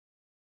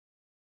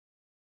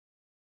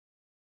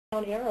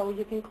down arrow,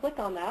 you can click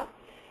on that.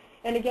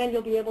 And again,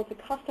 you'll be able to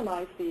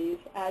customize these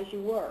as you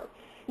were.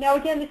 Now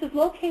again, this is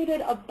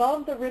located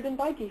above the ribbon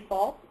by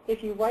default.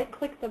 If you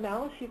right-click the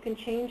mouse, you can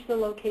change the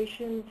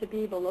location to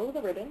be below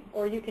the ribbon,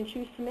 or you can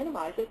choose to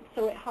minimize it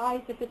so it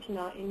hides if it's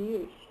not in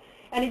use.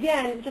 And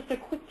again, just a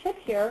quick tip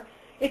here,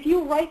 if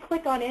you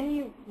right-click on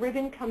any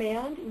ribbon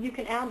command, you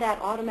can add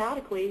that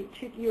automatically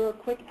to your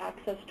quick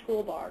access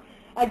toolbar.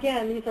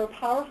 Again, these are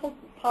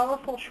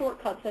powerful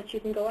shortcuts that you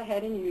can go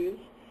ahead and use,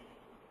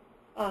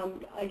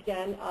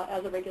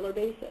 as a regular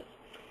basis.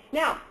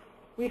 Now,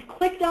 we've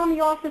clicked on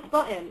the Office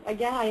button.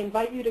 Again, I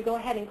invite you to go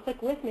ahead and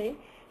click with me.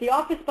 The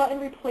Office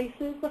button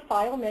replaces the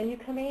file menu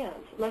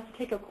commands. Let's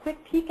take a quick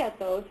peek at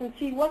those and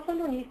see what's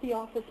underneath the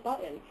Office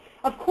button.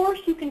 Of course,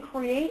 you can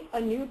create a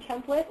new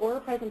template or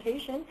a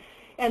presentation,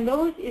 and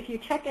those, if you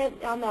check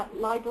it on that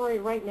library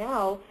right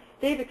now,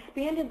 they've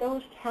expanded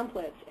those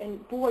templates,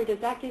 and boy, does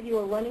that give you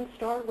a running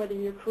start, whether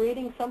you're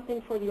creating something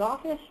for the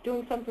office,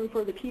 doing something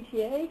for the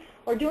PTA,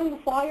 or doing a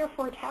flyer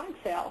for a tag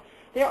sale.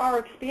 There are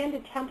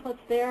expanded templates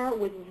there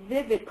with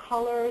vivid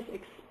colors,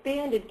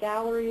 expanded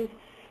galleries.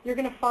 You're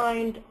going to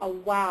find a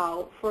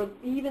wow for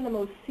even the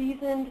most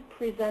seasoned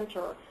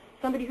presenter.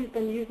 Somebody who's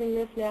been using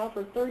this now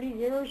for 30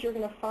 years, you're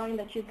going to find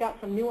that you've got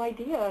some new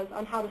ideas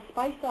on how to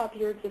spice up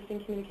your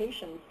existing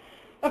communications.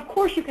 Of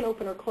course, you can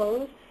open or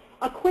close.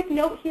 A quick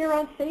note here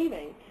on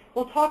saving.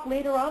 We'll talk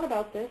later on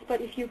about this,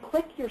 but if you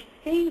click your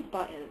Save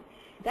button,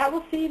 that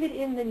will save it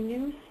in the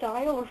new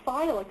style or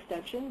file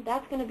extension.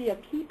 That's going to be a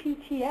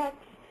PPTX.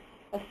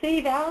 A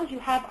Save As, you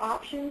have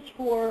options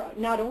for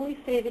not only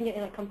saving it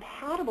in a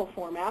compatible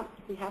format.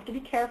 We have to be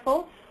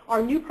careful.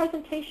 Our new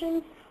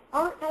presentations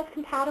aren't as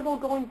compatible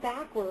going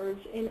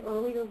backwards in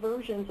earlier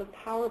versions of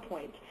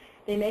PowerPoint.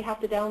 They may have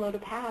to download a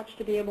patch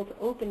to be able to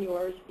open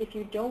yours if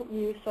you don't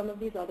use some of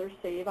these other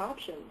save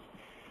options.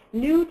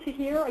 New to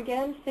here,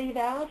 again, Save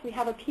As, we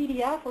have a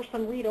PDF or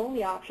some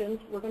read-only options.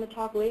 We're going to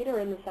talk later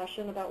in the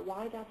session about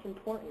why that's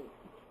important.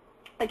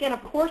 Again,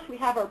 of course, we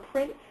have our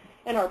print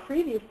and our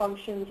preview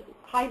functions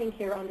hiding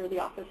here under the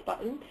Office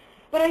button.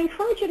 But I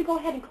encourage you to go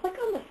ahead and click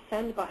on the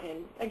Send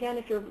button. Again,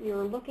 if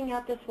you're looking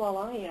at this while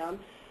I am,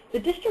 the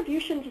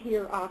distribution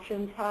here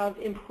options have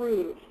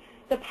improved.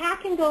 The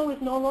Pack and Go is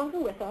no longer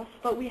with us,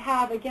 but we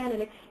have, again,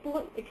 an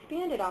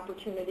expanded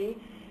opportunity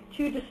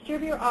to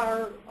distribute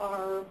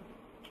our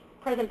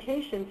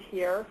presentations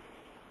here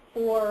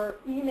for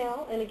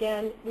email, and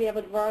again, we have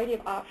a variety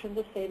of options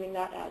of saving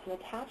that as an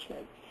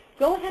attachment.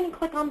 Go ahead and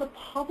click on the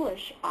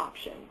Publish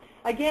option.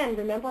 Again,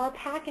 remember our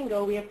Pack and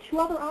Go, we have two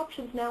other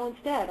options now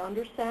instead,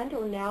 under Send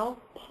or now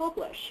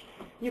Publish.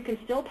 You can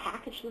still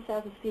package this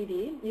as a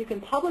CD. You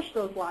can publish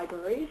those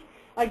libraries.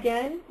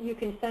 Again, you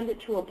can send it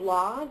to a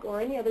blog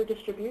or any other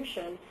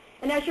distribution.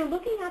 And as you're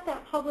looking at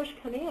that Publish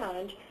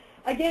command,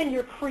 again,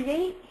 your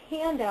Create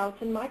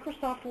handouts in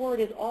Microsoft Word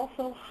is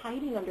also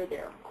hiding under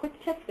there. Quick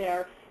tip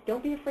there,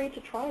 don't be afraid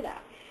to try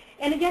that.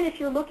 And again, if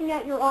you're looking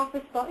at your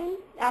Office button,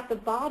 at the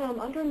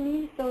bottom,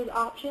 underneath those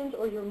options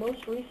or your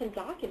most recent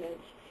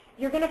documents,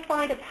 you're going to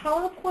find a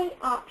PowerPoint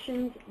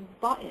Options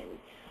button.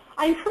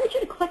 I encourage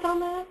you to click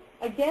on that.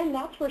 Again,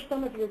 that's where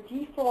some of your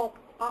default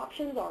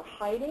options are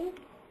hiding.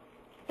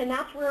 And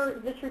that's where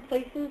this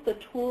replaces the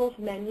Tools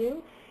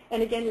menu.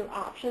 And again, your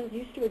options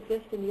used to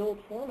exist in the old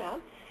format.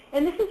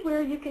 And this is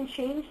where you can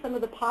change some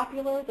of the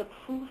popular, the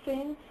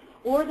proofing,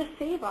 or the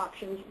save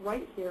options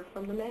right here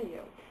from the menu.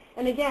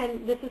 And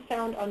again, this is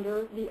found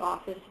under the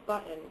Office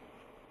button.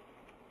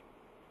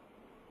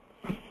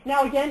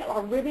 Now again,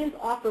 our ribbons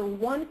offer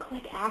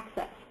one-click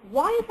access.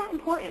 Why is that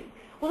important?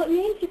 Well, it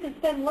means you can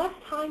spend less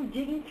time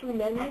digging through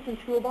menus and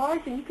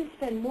toolbars, and you can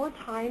spend more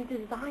time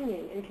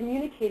designing and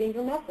communicating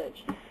your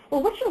message.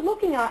 Well, what you're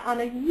looking at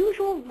on a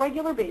usual,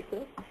 regular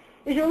basis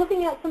is you're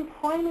looking at some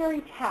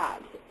primary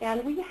tabs.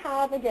 And we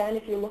have, again,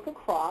 if you look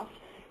across,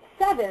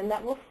 7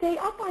 that will stay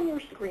up on your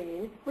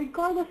screen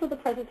regardless of the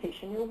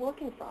presentation you're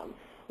working from.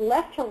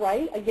 Left to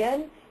right,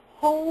 again,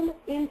 Home,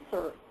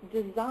 Insert,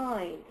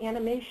 Design,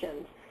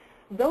 Animations.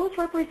 Those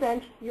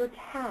represent your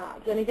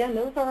tabs. And again,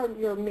 those are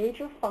your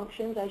major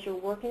functions as you're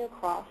working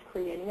across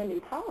creating a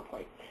new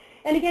PowerPoint.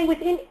 And again,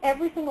 within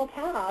every single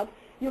tab,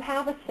 you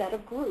have a set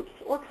of groups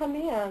or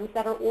commands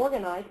that are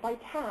organized by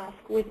task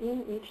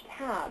within each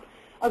tab.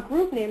 A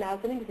group name,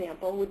 as an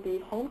example, would be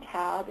Home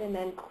tab, and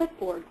then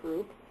Clipboard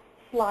group,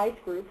 Slides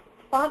group,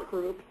 Font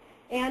group,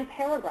 and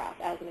Paragraph,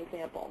 as an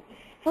example.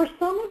 For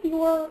some of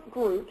your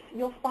groups,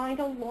 you'll find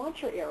a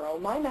launcher arrow.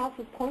 My mouse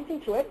is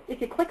pointing to it. If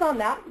you click on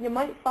that, you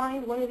might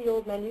find one of the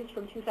old menus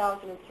from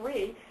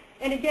 2003.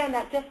 And again,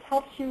 that just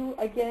helps you,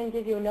 again,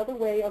 give you another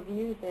way of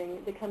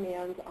using the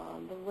commands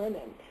on the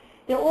ribbon.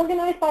 They're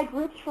organized by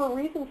groups for a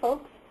reason,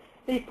 folks.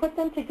 They put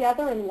them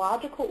together in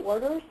logical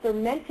orders. They're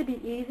meant to be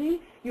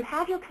easy. You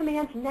have your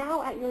commands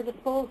now at your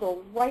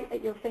disposal, right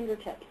at your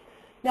fingertips.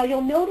 Now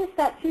you'll notice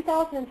that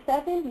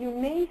 2007, you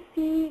may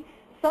see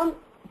some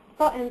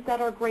buttons that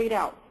are grayed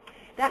out.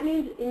 That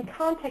means in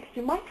context,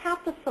 you might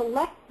have to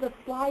select the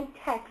slide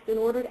text in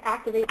order to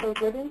activate those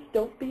ribbons.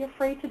 Don't be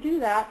afraid to do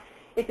that.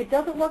 If it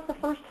doesn't work the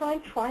first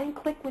time, try and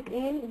click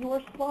within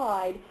your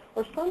slide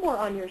or somewhere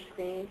on your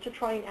screen to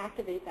try and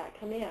activate that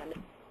command.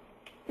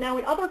 Now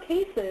in other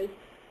cases,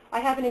 I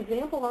have an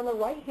example on the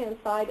right-hand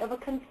side of a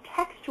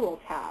contextual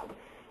tab.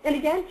 And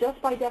again,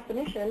 just by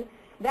definition,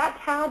 that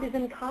tab is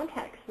in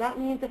context. That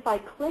means if I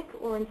click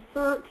or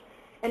insert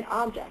an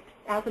object,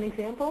 as an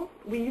example,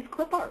 we use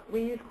clip art.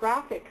 We use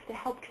graphics to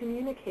help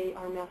communicate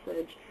our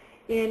message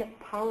in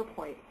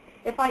PowerPoint.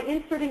 If I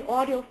insert an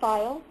audio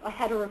file, a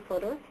header or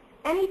footer,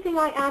 anything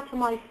I add to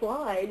my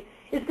slide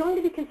is going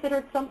to be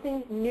considered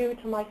something new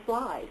to my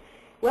slide.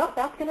 Well,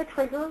 that's going to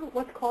trigger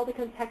what's called a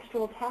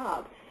contextual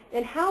tab.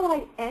 And how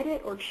I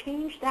edit or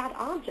change that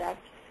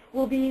object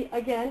will be,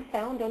 again,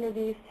 found under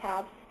these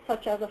tabs,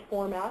 such as a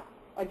format,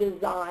 a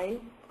design,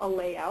 a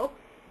layout.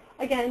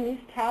 Again, these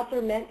tabs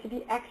are meant to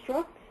be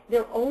extra.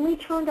 They're only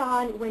turned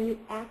on when you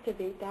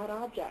activate that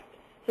object.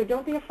 So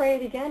don't be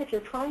afraid, again, if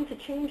you're trying to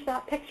change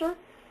that picture,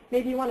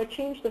 maybe you want to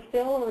change the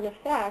fill or an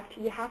effect,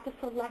 you have to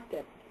select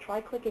it.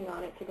 Try clicking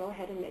on it to go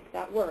ahead and make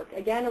that work.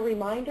 Again, a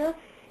reminder,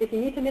 if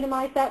you need to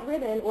minimize that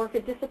ribbon or if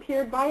it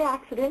disappeared by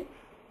accident,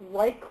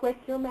 right-click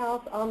your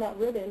mouse on that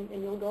ribbon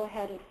and you'll go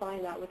ahead and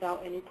find that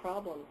without any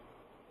problem.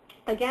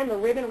 Again, the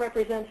ribbon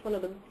represents one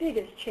of the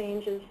biggest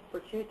changes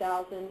for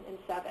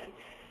 2007.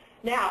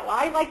 Now,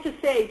 I like to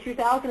say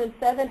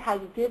 2007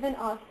 has given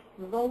us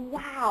the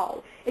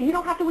wow, and you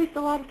don't have to waste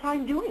a lot of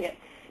time doing it.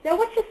 Now,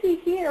 what you see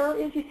here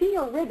is you see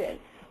your ribbon,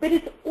 but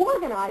it's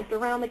organized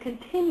around the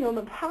continuum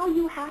of how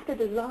you have to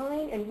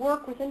design and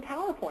work within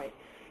PowerPoint.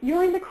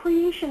 You're in the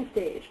creation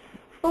stage.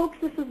 Folks,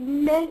 this is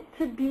meant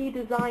to be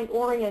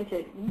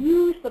design-oriented.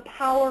 Use the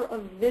power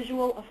of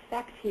visual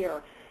effects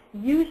here.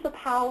 Use the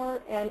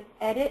power and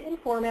edit and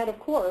format, of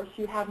course.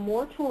 You have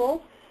more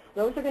tools.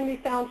 Those are going to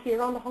be found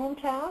here on the Home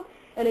tab.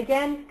 And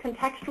again,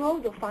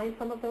 contextual, you'll find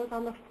some of those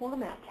on the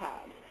Format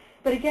tabs.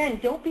 But again,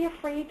 don't be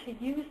afraid to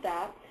use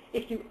that.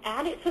 If you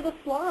add it to the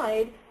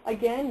slide,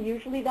 again,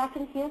 usually that's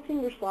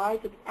enhancing your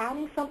slides. It's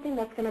adding something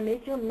that's going to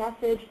make your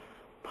message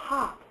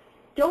pop.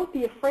 Don't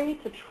be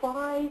afraid to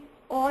try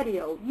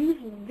audio.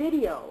 Use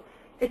video.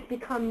 It's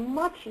become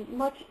much,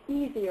 much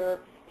easier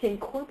to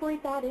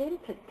incorporate that in,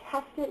 to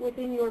test it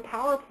within your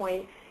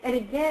PowerPoint. And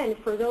again,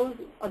 for those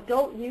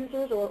adult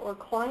users or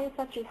clients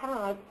that you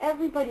have,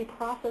 everybody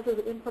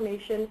processes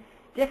information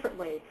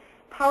differently.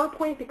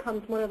 PowerPoint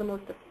becomes one of the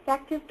most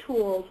effective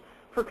tools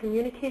for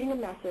communicating a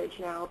message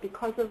now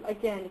because of,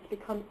 again, it's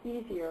become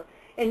easier.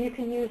 And you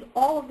can use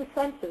all of the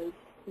senses,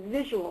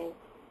 visual,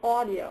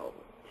 audio,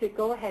 to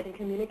go ahead and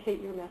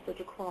communicate your message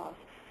across.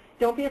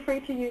 Don't be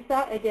afraid to use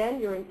that. Again,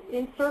 your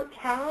Insert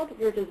tab,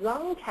 your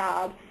Design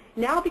tab,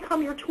 now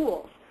become your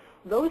tools.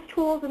 Those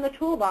tools in the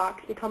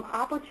toolbox become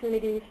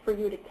opportunities for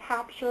you to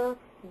capture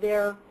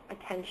their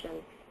attention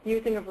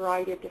using a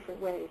variety of different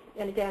ways.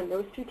 And again,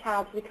 those two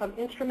tabs become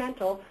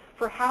instrumental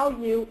for how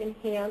you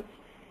enhance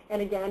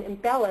and again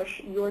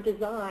embellish your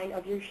design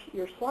of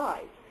your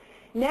slides.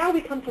 Now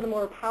we come to the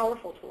more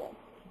powerful tool.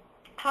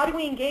 How do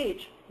we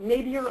engage?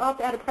 Maybe you're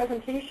up at a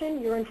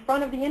presentation, you're in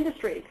front of the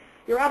industry,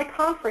 you're at a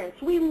conference.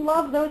 We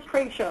love those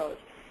trade shows.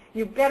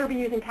 You better be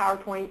using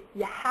PowerPoint.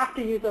 You have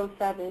to use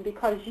 07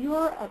 because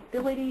your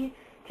ability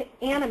to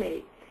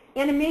animate.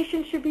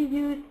 Animation should be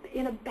used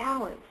in a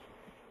balance.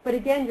 But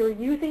again, you're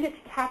using it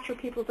to capture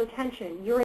people's attention. You're